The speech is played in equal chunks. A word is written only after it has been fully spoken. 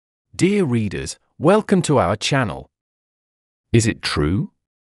Dear readers, welcome to our channel. Is it true?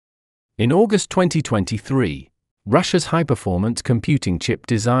 In August 2023, Russia's high-performance computing chip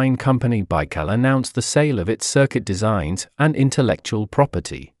design company Baikal announced the sale of its circuit designs and intellectual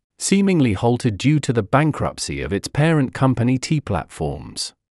property, seemingly halted due to the bankruptcy of its parent company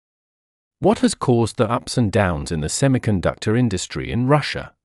T-Platforms. What has caused the ups and downs in the semiconductor industry in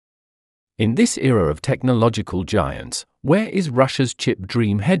Russia? In this era of technological giants, where is Russia's chip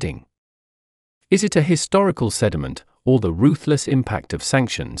dream heading? Is it a historical sediment, or the ruthless impact of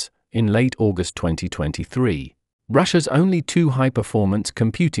sanctions? In late August 2023, Russia's only two high-performance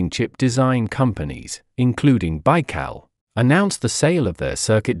computing chip design companies, including Baikal, announced the sale of their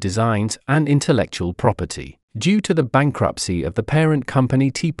circuit designs and intellectual property, due to the bankruptcy of the parent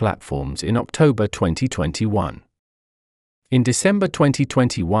company T-Platforms in October 2021. In December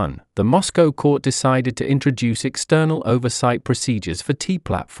 2021, the Moscow court decided to introduce external oversight procedures for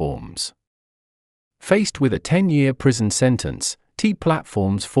T-Platforms. Faced with a 10-year prison sentence,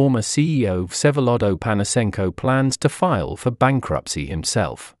 T-Platforms' former CEO Vsevolod Opanasenko plans to file for bankruptcy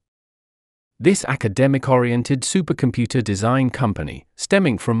himself. This academic-oriented supercomputer design company,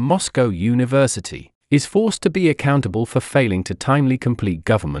 stemming from Moscow University, is forced to be accountable for failing to timely complete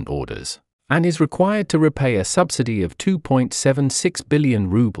government orders, and is required to repay a subsidy of 2.76 billion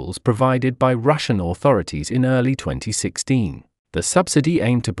rubles provided by Russian authorities in early 2016. The subsidy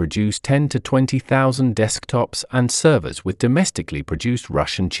aimed to produce 10,000 to 20,000 desktops and servers with domestically produced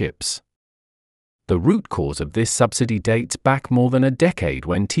Russian chips. The root cause of this subsidy dates back more than a decade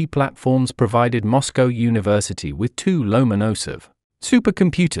when T-Platforms provided Moscow University with two Lomonosov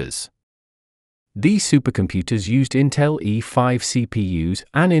supercomputers. These supercomputers used Intel E5 CPUs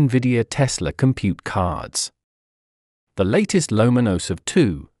and NVIDIA Tesla compute cards. The latest Lomonosov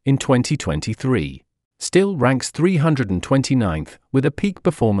 2, in 2023, still ranks 329th, with a peak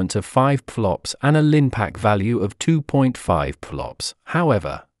performance of 5 flops and a LINPACK value of 2.5 flops.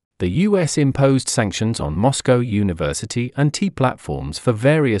 However, the US imposed sanctions on Moscow University and T-Platforms for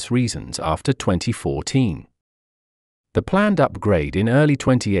various reasons after 2014. The planned upgrade in early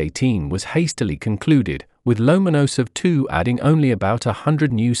 2018 was hastily concluded, with Lomonosov 2 adding only about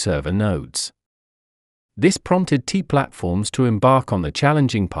 100 new server nodes. This prompted T-Platforms to embark on the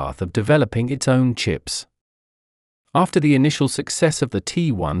challenging path of developing its own chips. After the initial success of the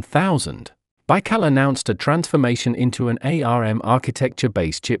T1000, Baikal announced a transformation into an ARM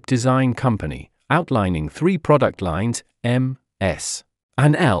architecture-based chip design company, outlining three product lines, M, S,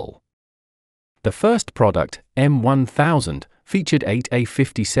 and L. The first product, M1000, featured 8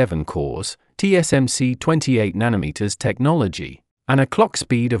 A57 cores, TSMC 28 nanometers technology, and a clock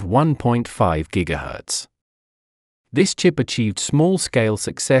speed of 1.5 GHz. This chip achieved small-scale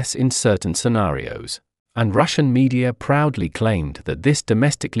success in certain scenarios, and Russian media proudly claimed that this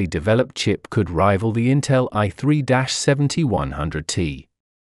domestically developed chip could rival the Intel i3-7100T.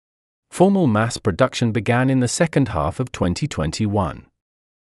 Formal mass production began in the second half of 2021.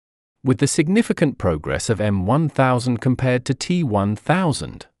 With the significant progress of M1000 compared to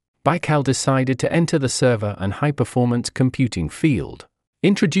T1000, Baikal decided to enter the server and high-performance computing field,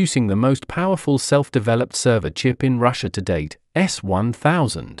 introducing the most powerful self-developed server chip in Russia to date,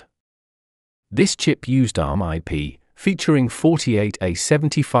 S1000. This chip used ARM IP, featuring 48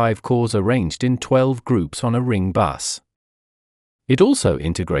 A75 cores arranged in 12 groups on a ring bus. It also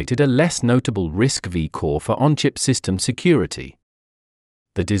integrated a less notable RISC-V core for on-chip system security.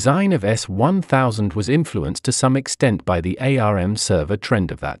 The design of S1000 was influenced to some extent by the ARM server trend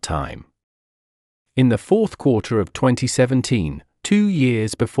of that time. In the fourth quarter of 2017, 2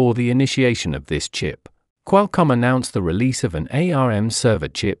 years before the initiation of this chip, Qualcomm announced the release of an ARM server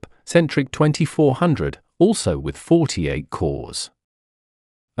chip, Centric 2400, also with 48 cores.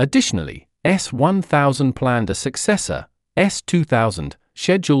 Additionally, S1000 planned a successor, S2000,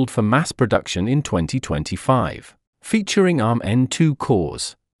 scheduled for mass production in 2025. Featuring ARM N2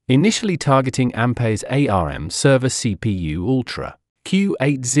 cores, initially targeting Ampere's ARM server CPU Ultra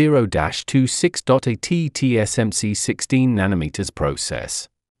Q80-26.AT TSMC 16 nanometers process.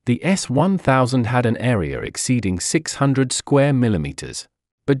 The S1000 had an area exceeding 600 square millimeters,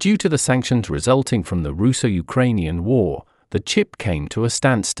 but due to the sanctions resulting from the Russo-Ukrainian war, the chip came to a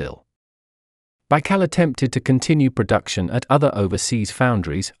standstill. Baikal attempted to continue production at other overseas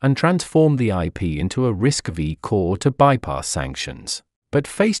foundries and transform the IP into a RISC-V core to bypass sanctions, but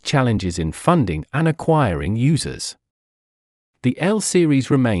faced challenges in funding and acquiring users. The L series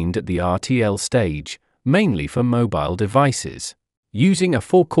remained at the RTL stage, mainly for mobile devices, using a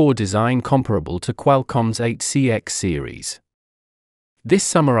 4-core design comparable to Qualcomm's 8CX series. This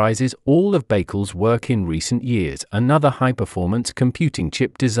summarizes all of Baikal's work in recent years. Another high-performance computing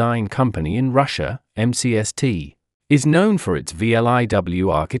chip design company in Russia, MCST, is known for its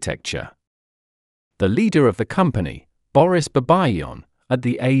VLIW architecture. The leader of the company, Boris Babayan, at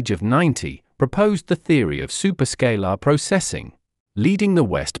the age of 90, proposed the theory of superscalar processing, leading the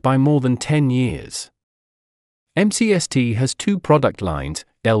West by more than 10 years. MCST has two product lines,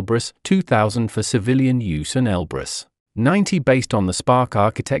 Elbrus 2000 for civilian use and Elbrus 90 based on the Spark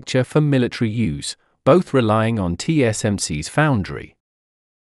architecture for military use, both relying on TSMC's foundry.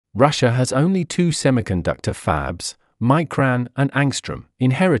 Russia has only two semiconductor fabs, Micron and Angstrom,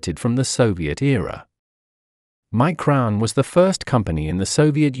 inherited from the Soviet era. Micron was the first company in the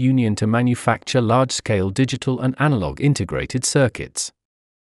Soviet Union to manufacture large-scale digital and analog integrated circuits.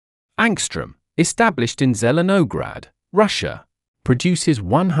 Angstrom, established in Zelenograd, Russia, produces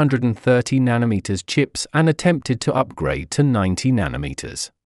 130 nanometers chips and attempted to upgrade to 90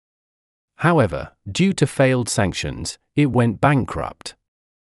 nanometers. However, due to failed sanctions, it went bankrupt.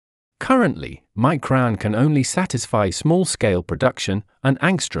 Currently, Micron can only satisfy small-scale production, and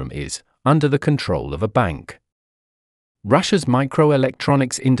Angstrom is under the control of a bank. Russia's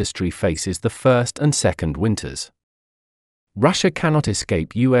microelectronics industry faces the first and second winters. Russia cannot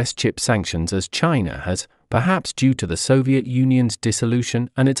escape US chip sanctions as China has, perhaps due to the Soviet Union's dissolution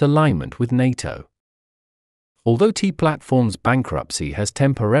and its alignment with NATO. Although T-Platform's bankruptcy has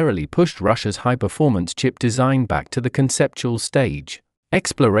temporarily pushed Russia's high-performance chip design back to the conceptual stage,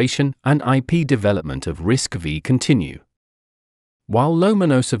 exploration and IP development of RISC-V continue. While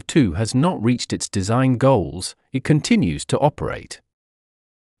Lomonosov 2 has not reached its design goals, it continues to operate.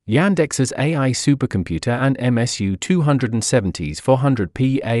 Yandex's AI supercomputer and MSU 270's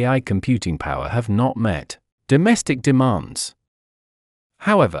 400p AI computing power have not met domestic demands.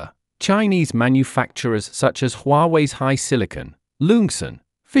 However, Chinese manufacturers such as Huawei's HiSilicon, Lungsun,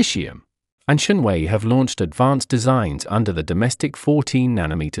 Fishium, and Shenwei have launched advanced designs under the domestic 14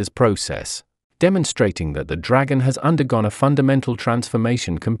 nanometers process, demonstrating that the Dragon has undergone a fundamental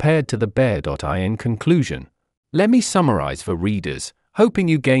transformation compared to the Bear.in conclusion. Let me summarize for readers, hoping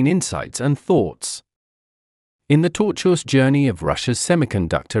you gain insights and thoughts. In the tortuous journey of Russia's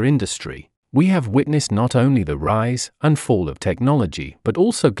semiconductor industry, we have witnessed not only the rise and fall of technology but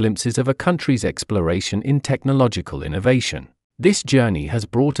also glimpses of a country's exploration in technological innovation. This journey has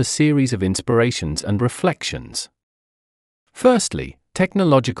brought a series of inspirations and reflections. Firstly,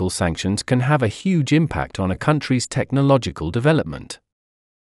 technological sanctions can have a huge impact on a country's technological development.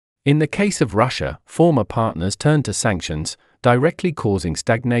 In the case of Russia, former partners turned to sanctions, directly causing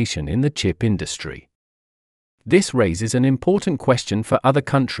stagnation in the chip industry. This raises an important question for other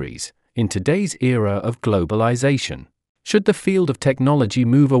countries. In today's era of globalization, should the field of technology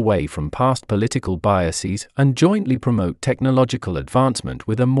move away from past political biases and jointly promote technological advancement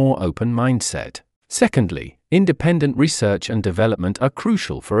with a more open mindset? Secondly, independent research and development are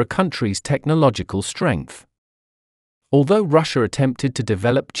crucial for a country's technological strength. Although Russia attempted to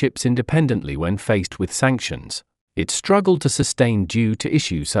develop chips independently when faced with sanctions, it struggled to sustain due to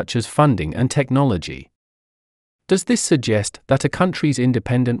issues such as funding and technology. Does this suggest that a country's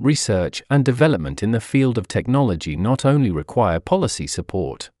independent research and development in the field of technology not only require policy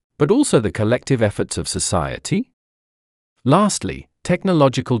support, but also the collective efforts of society? Lastly,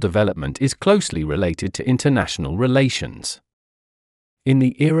 technological development is closely related to international relations. In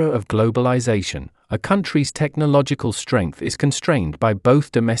the era of globalization, a country's technological strength is constrained by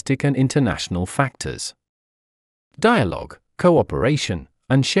both domestic and international factors. Dialogue, cooperation,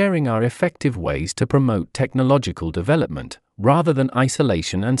 and sharing are effective ways to promote technological development, rather than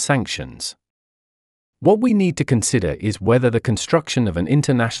isolation and sanctions. What we need to consider is whether the construction of an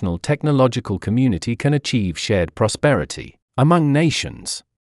international technological community can achieve shared prosperity among nations.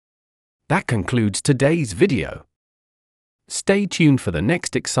 That concludes today's video. Stay tuned for the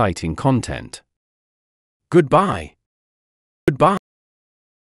next exciting content. Goodbye. Goodbye.